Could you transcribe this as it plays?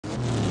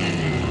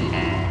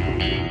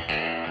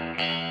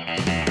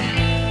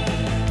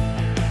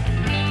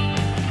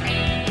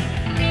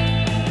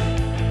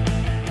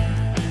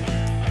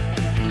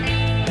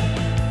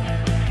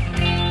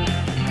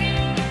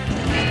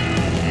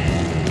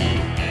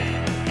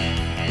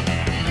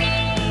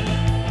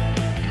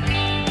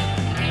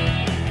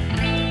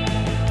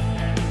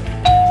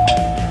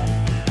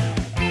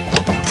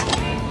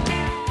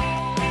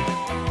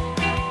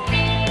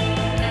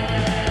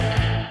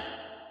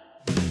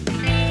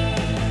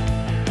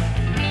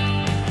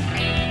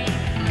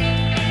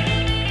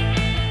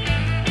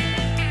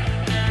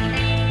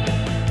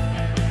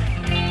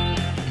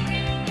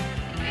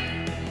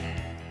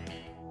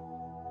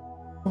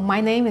My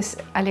name is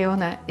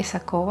Aleona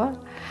Isakova.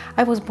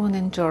 I was born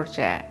in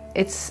Georgia.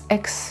 It's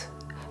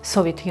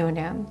ex-Soviet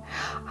Union.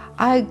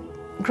 I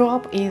grew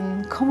up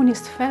in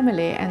communist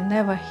family and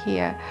never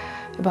hear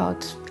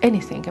about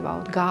anything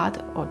about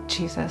God or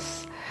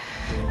Jesus.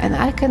 And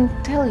I can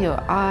tell you,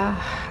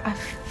 I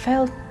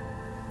felt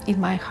in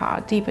my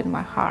heart, deep in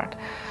my heart,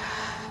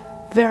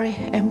 very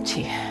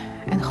empty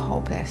and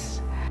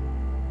hopeless.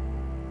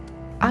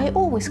 I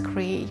always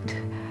create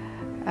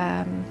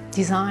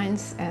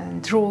designs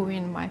and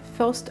drawing. My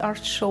first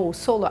art show,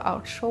 solo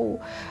art show,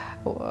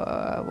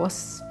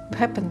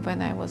 happened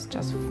when I was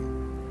just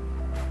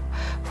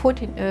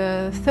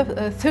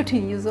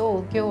 13 years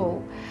old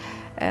girl,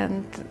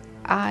 and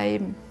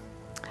I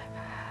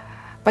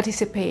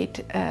participate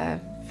a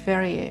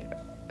very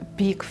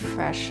big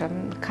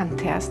fashion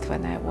contest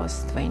when I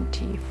was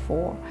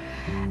 24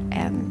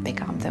 and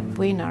become the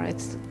winner.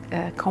 It's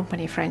a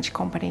company, French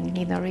company,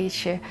 Nina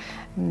Ricci,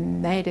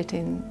 made it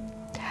in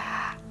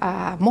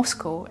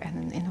Moscow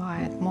and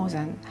invited more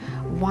than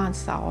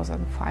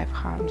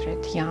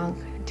 1,500 young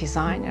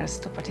designers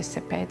to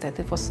participate.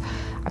 It was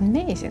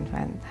amazing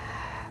when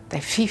the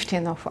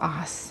 15 of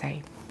us,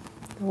 they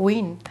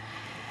win.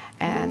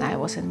 And I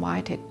was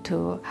invited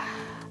to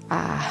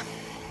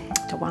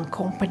one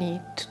company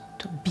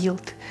to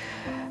build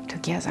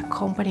together a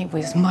company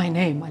with my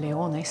name,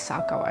 Aleona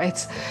Isakova.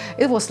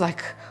 It was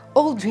like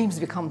all dreams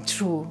become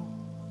true,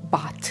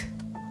 but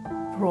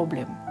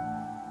problem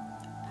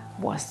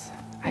was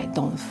I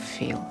don't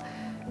feel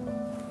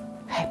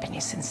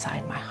happiness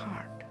inside my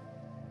heart.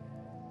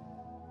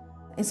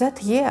 In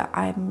that year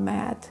I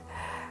met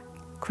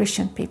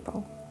Christian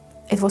people.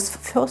 It was the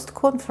first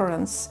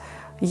conference,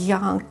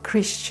 young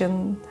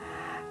Christian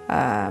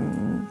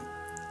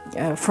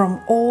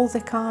from all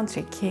the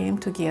country came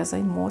together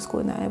in Moscow,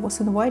 and I was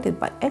invited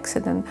by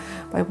accident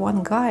by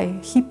one guy,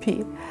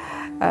 hippie,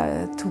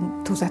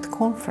 to that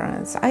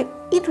conference. I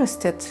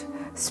interested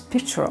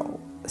spiritual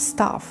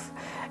stuff,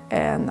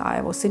 and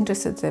I was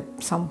interested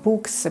in some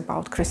books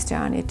about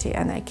Christianity,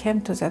 and I came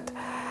to that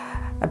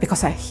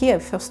because I hear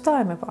first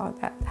time about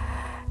that.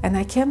 And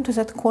I came to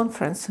that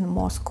conference in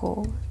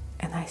Moscow,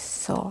 and I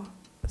saw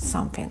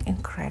something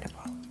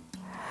incredible.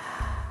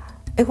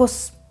 It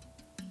was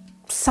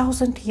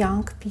 1,000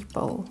 young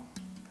people,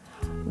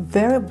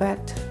 very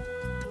bad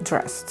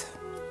dressed,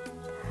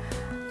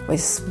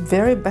 with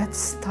very bad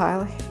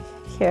style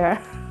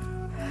hair,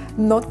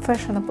 not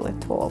fashionable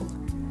at all,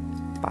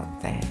 but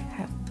they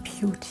have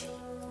beauty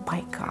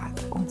by God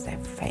on their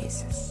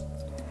faces.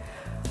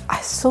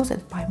 I saw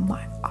that by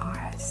my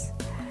eyes,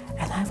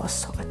 and I was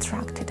so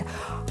attracted.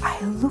 I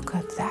look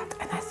at that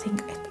and I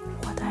think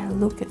what I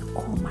look at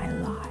all my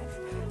life,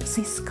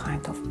 this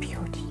kind of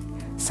beauty,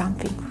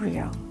 something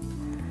real.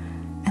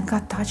 And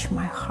God touched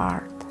my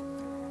heart,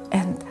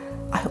 and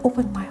I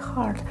opened my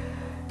heart,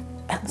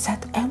 and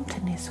that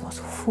emptiness was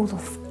full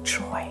of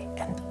joy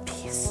and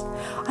peace.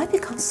 I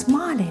began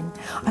smiling.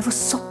 I was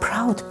so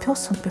proud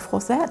person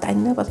before that. I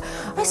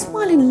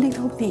smiled a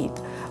little bit,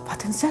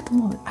 but in that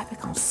moment I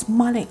began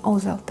smiling all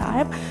the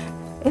time.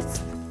 It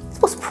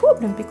was a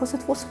problem because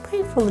it was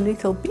painful a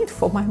little bit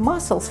for my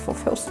muscles for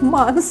first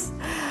months.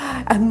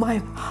 And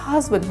my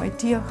husband, my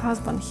dear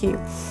husband, he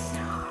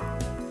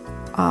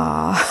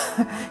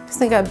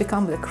think I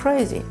become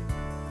crazy.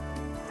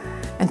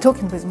 And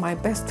talking with my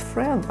best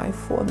friend by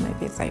phone,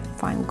 maybe they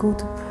find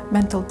good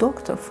mental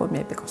doctor for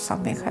me because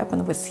something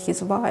happened with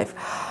his wife.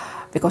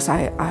 Because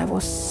I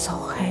was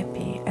so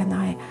happy, and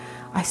I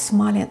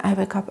smile, and I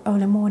wake up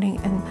early morning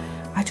and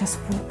I just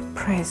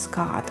praise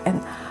God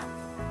and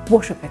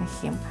worshiping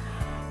Him.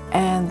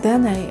 And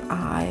then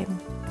I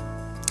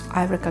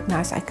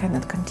recognize I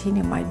cannot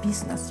continue my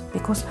business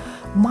because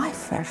my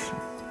fashion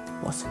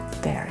was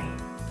very,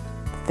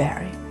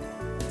 very,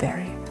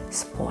 very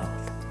spoiled.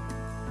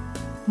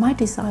 My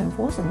design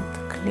wasn't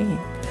clean.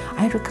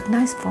 I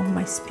recognized from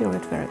my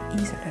spirit very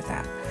easily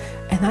that.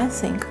 And I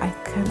think I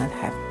cannot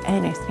have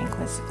anything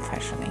with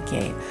fashion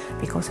again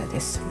because it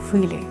is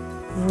really,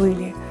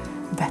 really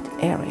bad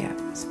area,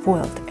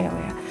 spoiled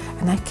area.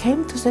 And I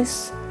came to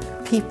these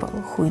people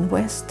who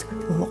invest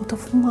a lot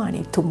of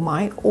money to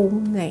my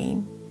own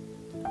name.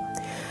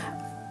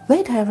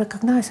 Later I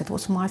recognized it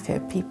was mafia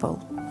people.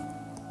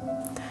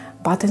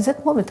 But in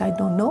that moment, I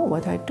don't know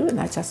what I do, and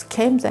I just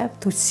came there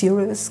to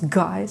serious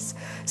guys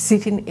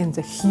sitting in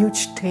the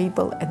huge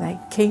table, and I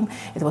came.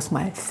 It was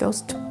my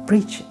first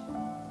preaching.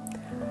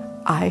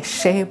 I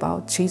share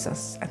about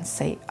Jesus and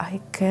say I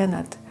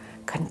cannot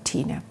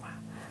continue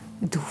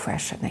do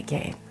fashion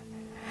again.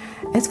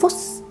 It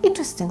was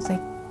interesting. They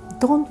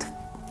don't.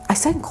 I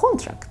signed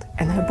contract,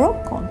 and I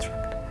broke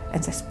contract,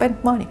 and they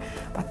spent money,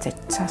 but they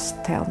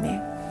just tell me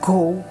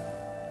go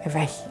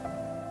away,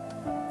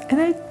 and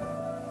I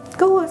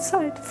go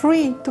outside,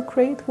 free to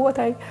create what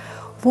I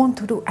want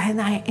to do. And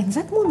in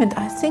that moment,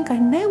 I think I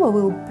never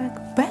will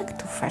back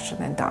to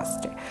fashion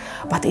industry.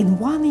 But in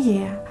 1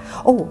 year,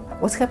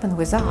 what's happened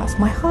with us?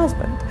 My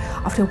husband,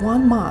 after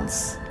 1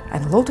 month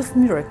and a lot of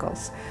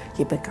miracles,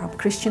 he became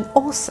Christian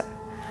also.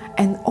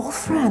 and all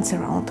friends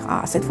around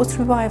us. It was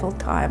revival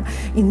time.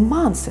 In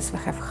months we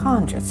have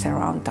hundreds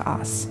around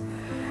us.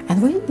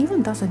 And we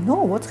even doesn't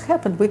know what's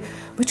happened. We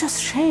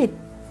just shared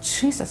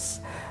Jesus.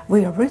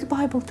 We read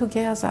Bible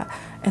together,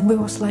 and we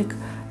was like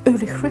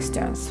early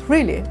Christians,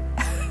 really.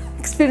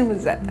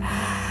 Experience that.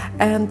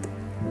 And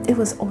it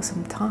was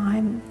awesome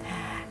time.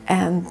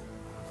 And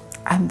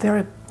I'm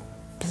very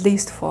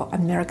pleased for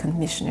American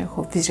missionary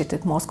who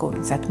visited Moscow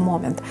in that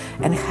moment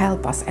and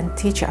help us and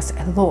teach us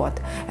a lot.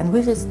 And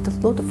we visited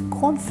a lot of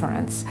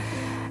conference.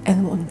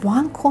 And on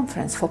one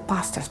conference for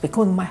pastors,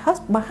 because my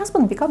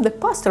husband became the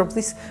pastor of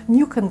this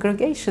new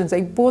congregation.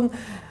 They born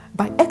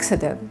by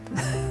accident,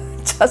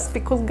 just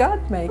because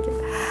God made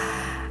it.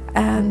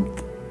 And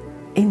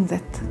in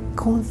that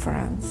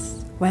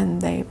conference, when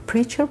the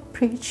preacher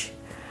preached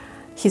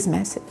his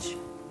message,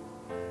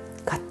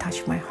 God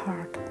touched my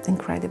heart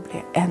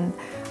incredibly, and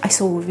I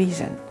saw a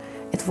vision.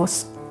 It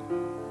was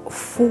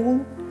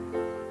full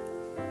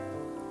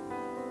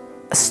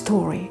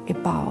story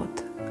about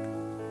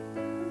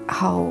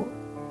how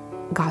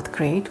God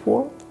created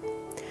world,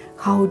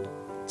 how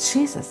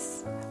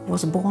Jesus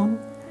was born,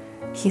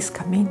 his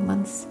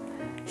commandments,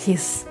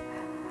 his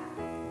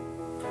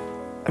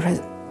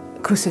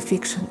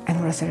crucifixion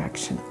and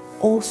resurrection.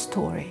 All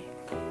story,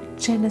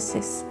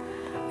 Genesis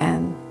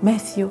and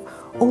Matthew,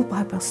 all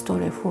Bible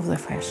story full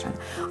of fashion.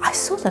 I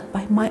saw that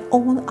by my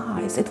own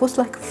eyes. It was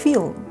like a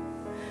film.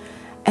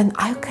 And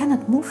I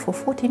cannot move for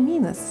 40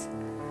 minutes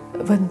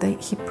when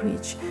he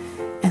preached.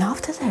 And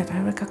after that,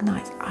 I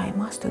recognized I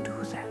must do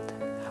that.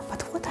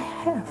 But what I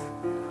have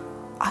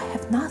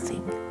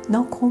nothing.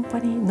 No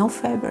company, no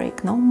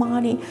fabric, no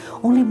money,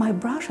 only my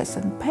brushes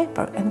and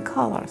paper and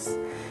colors.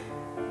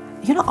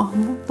 You know,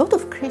 a lot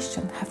of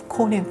Christians have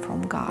calling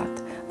from God,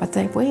 but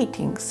they're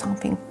waiting,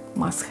 something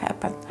must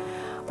happen.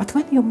 But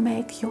when you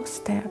make your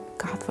step,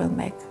 God will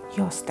make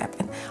your step.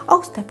 And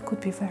our step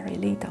could be very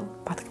little,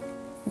 but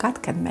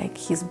God can make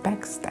his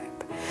back step.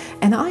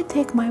 And I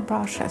take my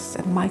brushes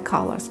and my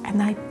colors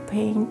and I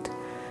paint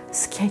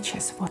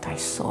sketches what I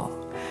saw.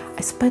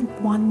 I spent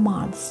 1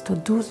 month to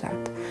do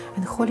that,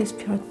 and Holy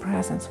Spirit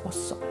presence was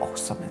so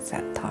awesome at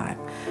that time.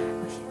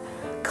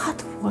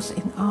 God was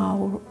in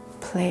our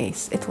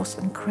place. It was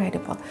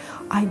incredible.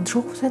 I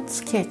drew that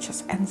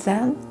sketches, and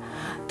then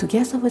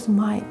together with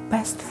my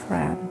best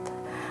friend,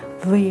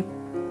 we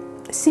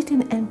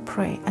sitting and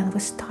pray, and we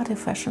started a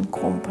fashion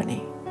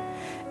company.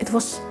 It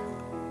was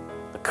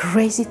a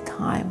crazy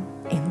time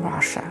in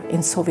Russia,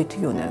 in Soviet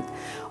Union.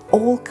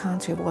 All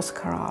country was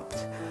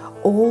corrupt.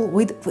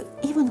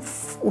 Even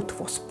food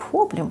was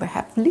problem. We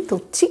have little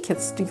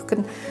tickets. You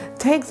can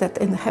take that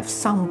and have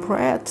some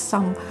bread,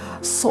 some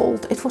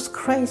salt. It was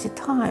crazy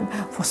time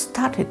for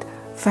started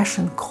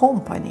fashion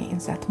company in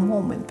that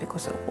moment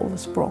because it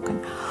was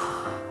broken.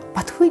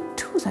 But we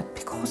do that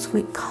because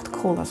God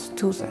called us to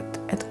do that.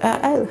 And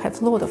I have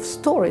a lot of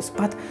stories,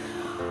 but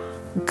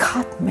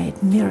God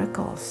made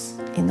miracles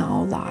in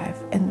our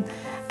life,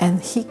 and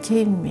He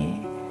gave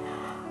me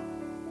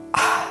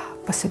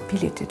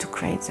possibility to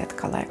create that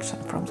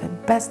collection from the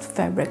best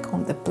fabric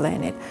on the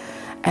planet,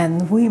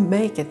 and we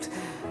make it.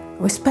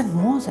 We spent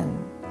more than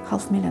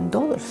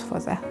 $500,000 for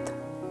that.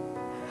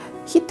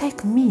 He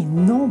take me,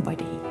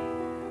 nobody,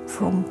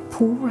 from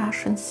poor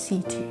Russian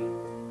city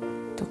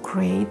to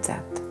create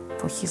that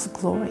for His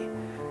glory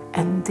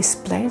and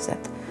display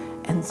that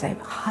in the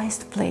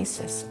highest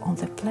places on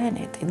the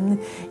planet,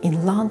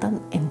 in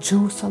London, in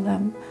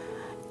Jerusalem,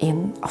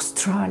 in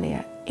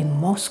Australia, in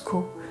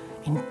Moscow,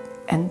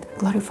 and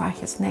glorify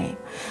His name.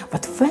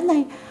 But when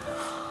I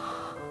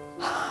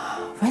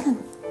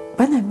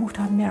moved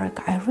to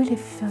America, I really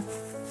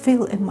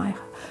feel in my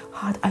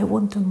heart I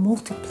want to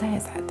multiply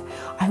that.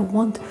 I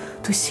want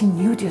to see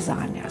new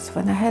designers.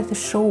 When I had the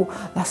show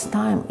last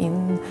time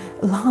in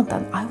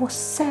London, I was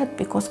sad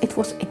because it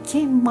was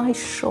again my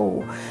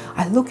show.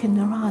 I looking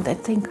around, I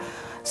think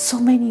so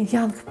many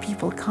young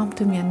people come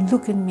to me and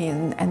look at me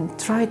and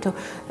try to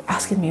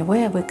asking me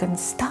where we can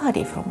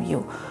study from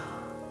you.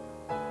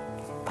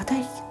 But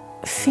I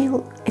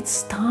feel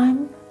it's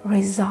time to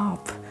raise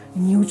up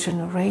new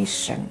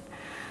generation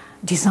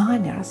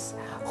designers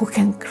who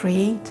can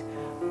create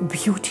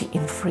beauty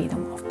in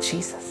freedom of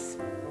Jesus.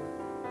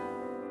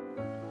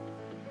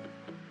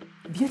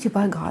 Beauty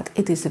by God,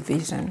 it is a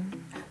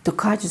vision to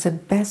catch the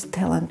best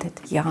talented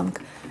young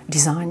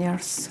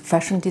designers,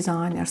 fashion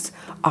designers,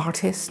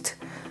 artists,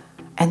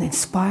 and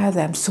inspire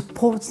them,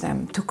 support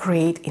them to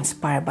create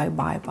inspired by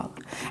Bible.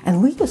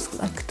 And we use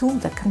like tool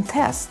the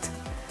contest.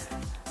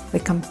 We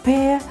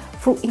compare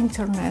through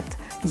internet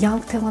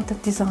young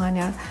talented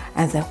designer,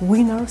 and the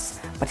winners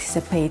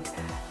participate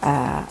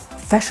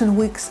fashion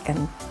weeks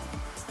and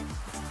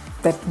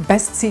the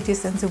best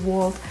cities in the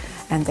world,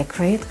 and they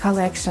create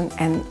collection,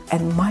 and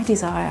my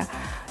desire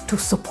to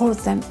support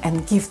them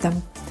and give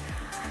them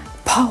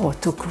power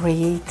to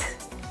create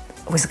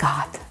with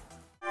God.